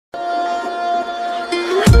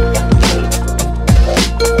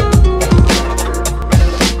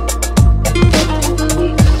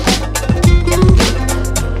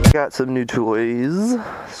got some new toys,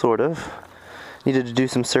 sort of. Needed to do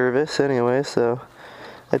some service anyway, so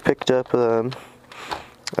I picked up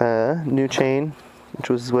a new chain,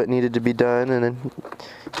 which was what needed to be done, and then,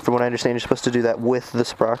 from what I understand, you're supposed to do that with the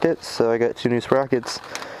sprockets, so I got 2 new sprockets,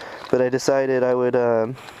 but I decided I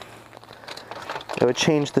would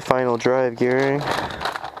change the final drive gearing,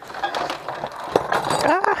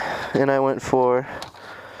 and I went for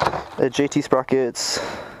a JT Sprockets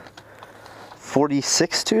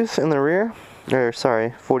 46 tooth in the rear, or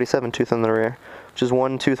sorry, 47 tooth in the rear, which is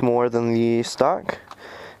 1 tooth more than the stock,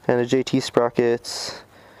 and a JT Sprockets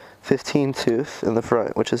 15 tooth in the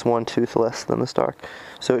front, which is 1 tooth less than the stock.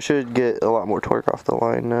 So it should get a lot more torque off the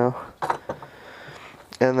line now.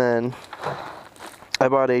 And then I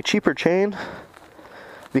bought a cheaper chain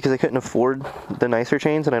because I couldn't afford the nicer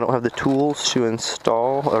chains, and I don't have the tools to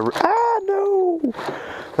install a... Ah, no!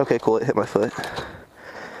 Okay, cool, it hit my foot.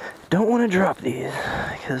 Don't want to drop these,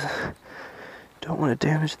 because don't want to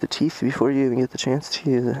damage the teeth before you even get the chance to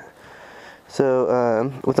use it.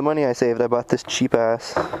 So, with the money I saved, I bought this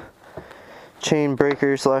cheap-ass chain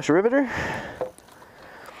breaker slash riveter.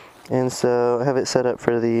 And so, I have it set up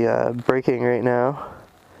for the braking right now,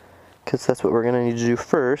 because that's what we're going to need to do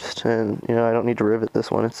first. And, you know, I don't need to rivet this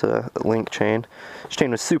one, it's a link chain. This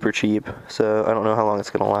chain was super cheap, so I don't know how long it's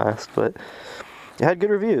going to last, but it had good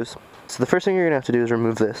reviews. So the first thing you're going to have to do is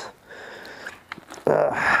remove this.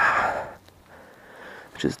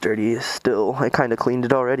 Which is dirty still. I kind of cleaned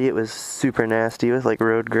it already. It was super nasty with like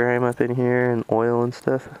road grime up in here and oil and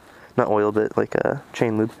stuff. Not oil, but like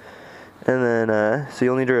chain lube. And then, so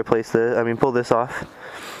you'll need to replace pull this off.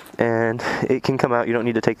 And it can come out. You don't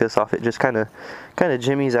need to take this off. It just kind of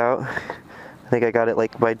jimmies out. I think I got it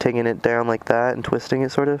like by taking it down like that and twisting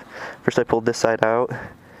it sort of. First I pulled this side out, and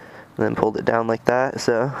then pulled it down like that.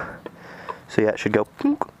 So yeah, it should go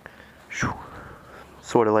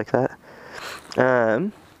sort of like that.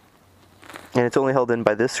 And it's only held in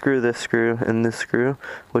by this screw, and this screw,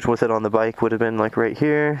 which with it on the bike would have been like right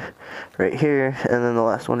here, and then the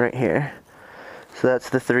last one right here. So that's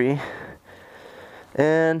the 3.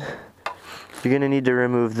 And you're going to need to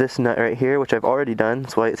remove this nut right here, which I've already done,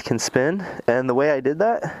 that's why it can spin. And the way I did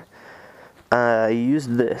that, I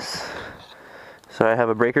used this. So I have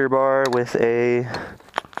a breaker bar with a,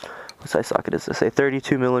 what size socket is this? A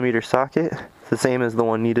 32mm socket. It's the same as the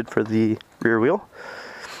one needed for the rear wheel.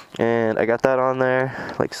 And I got that on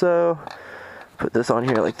there, like so. Put this on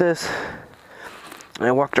here like this. And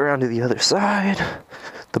I walked around to the other side.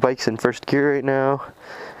 The bike's in first gear right now.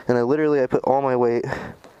 And I put all my weight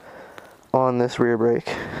on this rear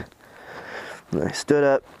brake. And I stood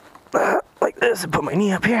up like this and put my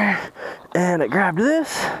knee up here. And I grabbed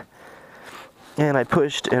this. And I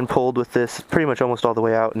pushed and pulled with this pretty much almost all the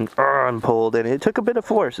way out, and pulled, and it took a bit of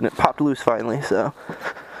force, and it popped loose finally. So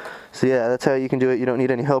yeah, that's how you can do it. You don't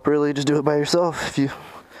need any help really, just do it by yourself if you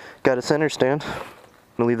got a center stand. I'm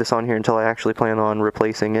gonna leave this on here until I actually plan on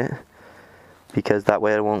replacing it, because that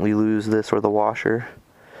way I won't lose this or the washer.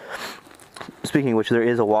 Speaking of which, there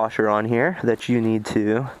is a washer on here that you need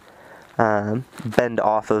to bend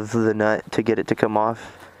off of the nut to get it to come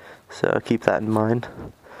off, so keep that in mind.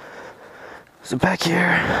 So back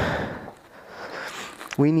here,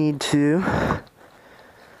 we need to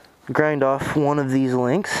grind off one of these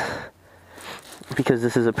links, because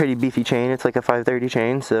this is a pretty beefy chain. It's like a 530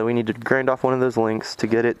 chain, so we need to grind off one of those links to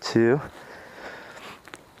get it to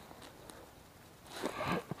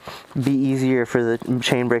be easier for the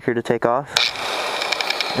chain breaker to take off.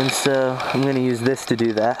 And so I'm going to use this to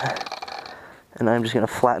do that. And I'm just going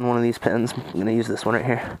to flatten one of these pins. I'm going to use this one right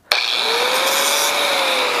here.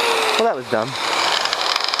 Well, that was dumb.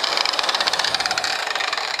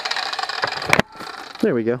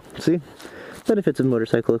 There we go. See? Benefits of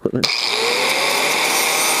motorcycle equipment.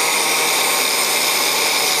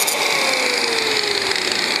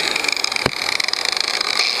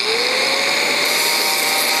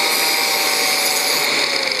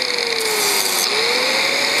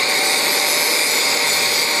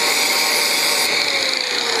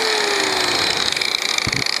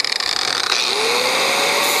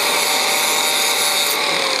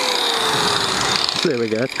 So there we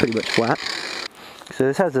go, it's pretty much flat. So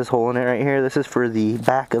this has this hole in it right here. This is for the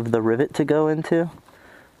back of the rivet to go into.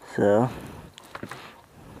 So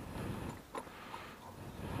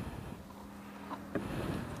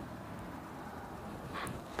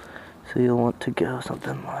you'll want to go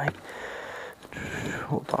something like,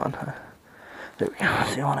 hold on, there we go.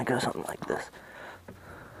 So you want to go something like this.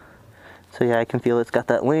 So yeah, I can feel it's got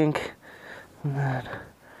that link. And then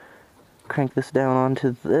crank this down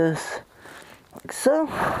onto this. Like so.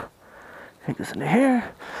 Take this into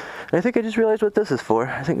here, And I think I just realized what this is for.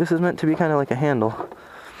 I think this is meant to be kind of like a handle.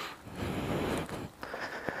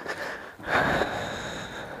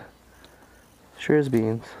 Sure as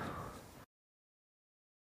beans.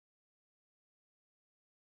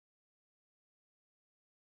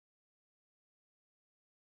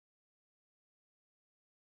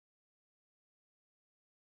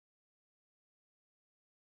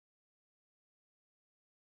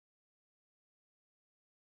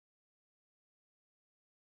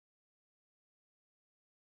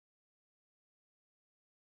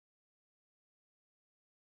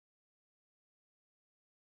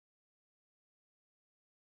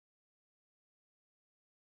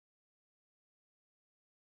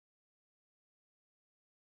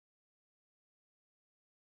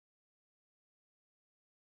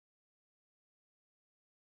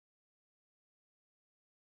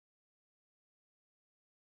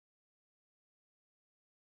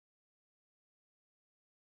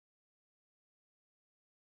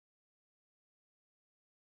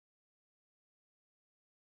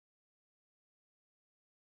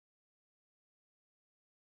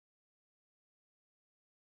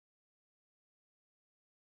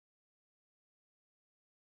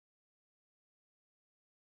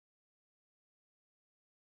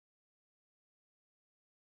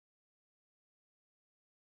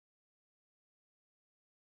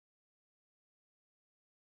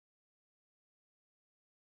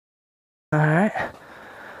 Alright.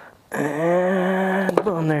 And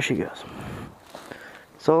boom, there she goes.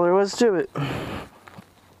 That's all there was to it.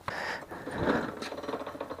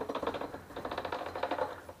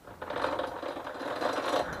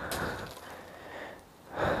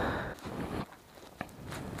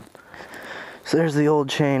 So there's the old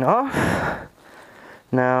chain off.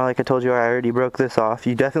 Now, like I told you, I already broke this off.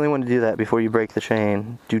 You definitely want to do that before you break the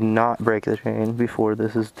chain. Do not break the chain before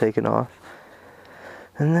this is taken off.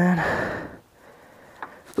 And then,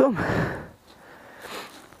 boom.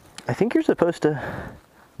 I think you're supposed to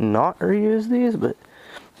not reuse these, but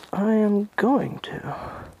I am going to.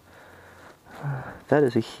 That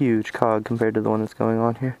is a huge cog compared to the one that's going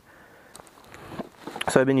on here.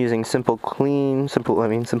 So I've been using simple green,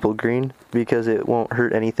 because it won't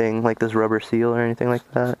hurt anything like this rubber seal or anything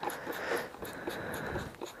like that.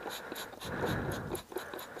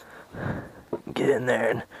 Get in there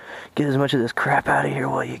and get as much of this crap out of here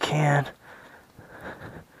while you can.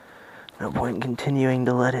 No point in continuing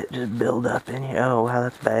to let it just build up in here. Oh wow,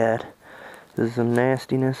 that's bad. There's some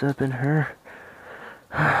nastiness up in her.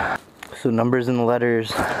 So numbers and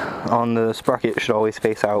letters on the sprocket should always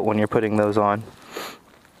face out when you're putting those on.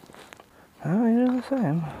 Oh, you're doing the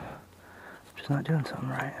same. Just not doing something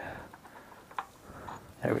right.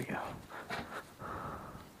 There we go.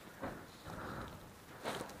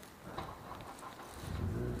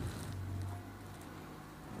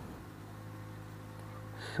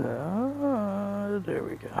 So, there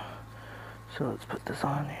we go. So let's put this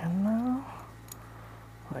on here now,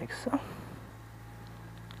 like so.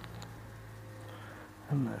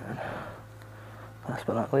 And then, last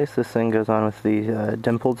but not least, this thing goes on with the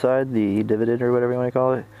dimpled side, the divoted or whatever you want to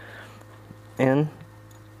call it, in.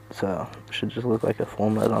 So, it should just look like a full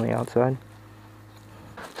nut on the outside.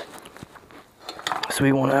 So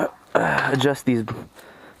we want to adjust these,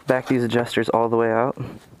 back these adjusters all the way out.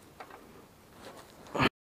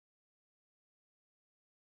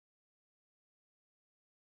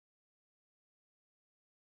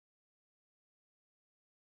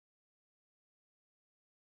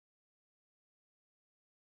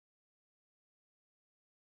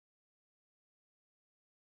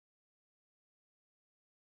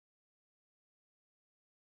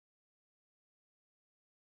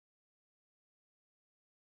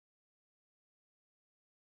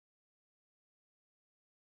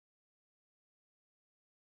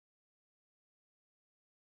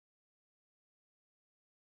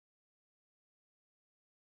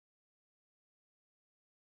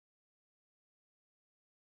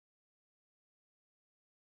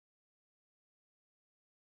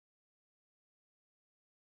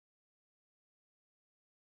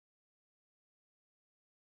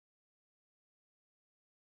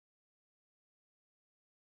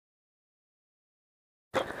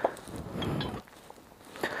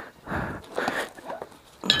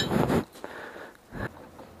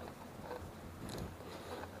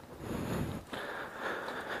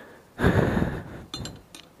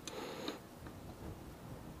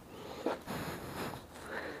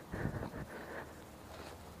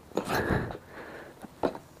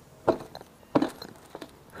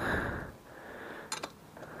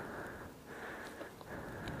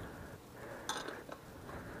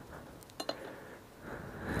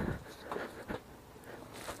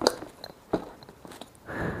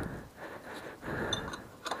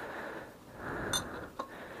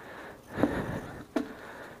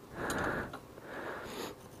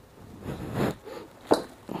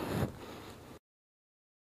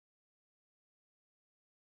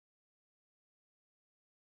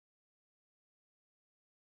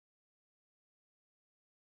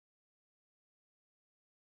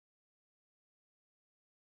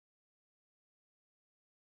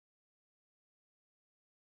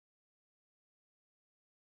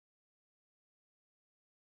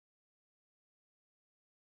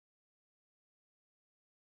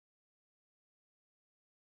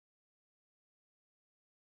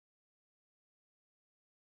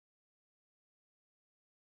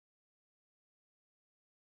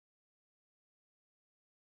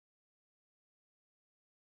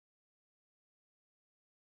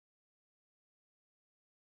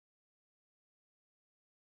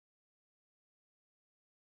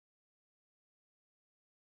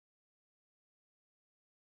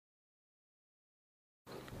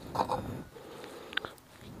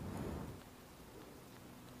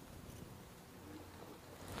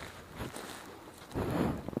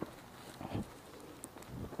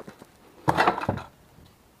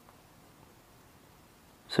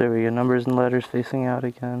 So there we go, numbers and letters facing out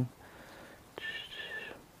again.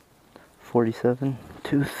 47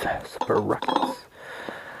 tooth sprockets.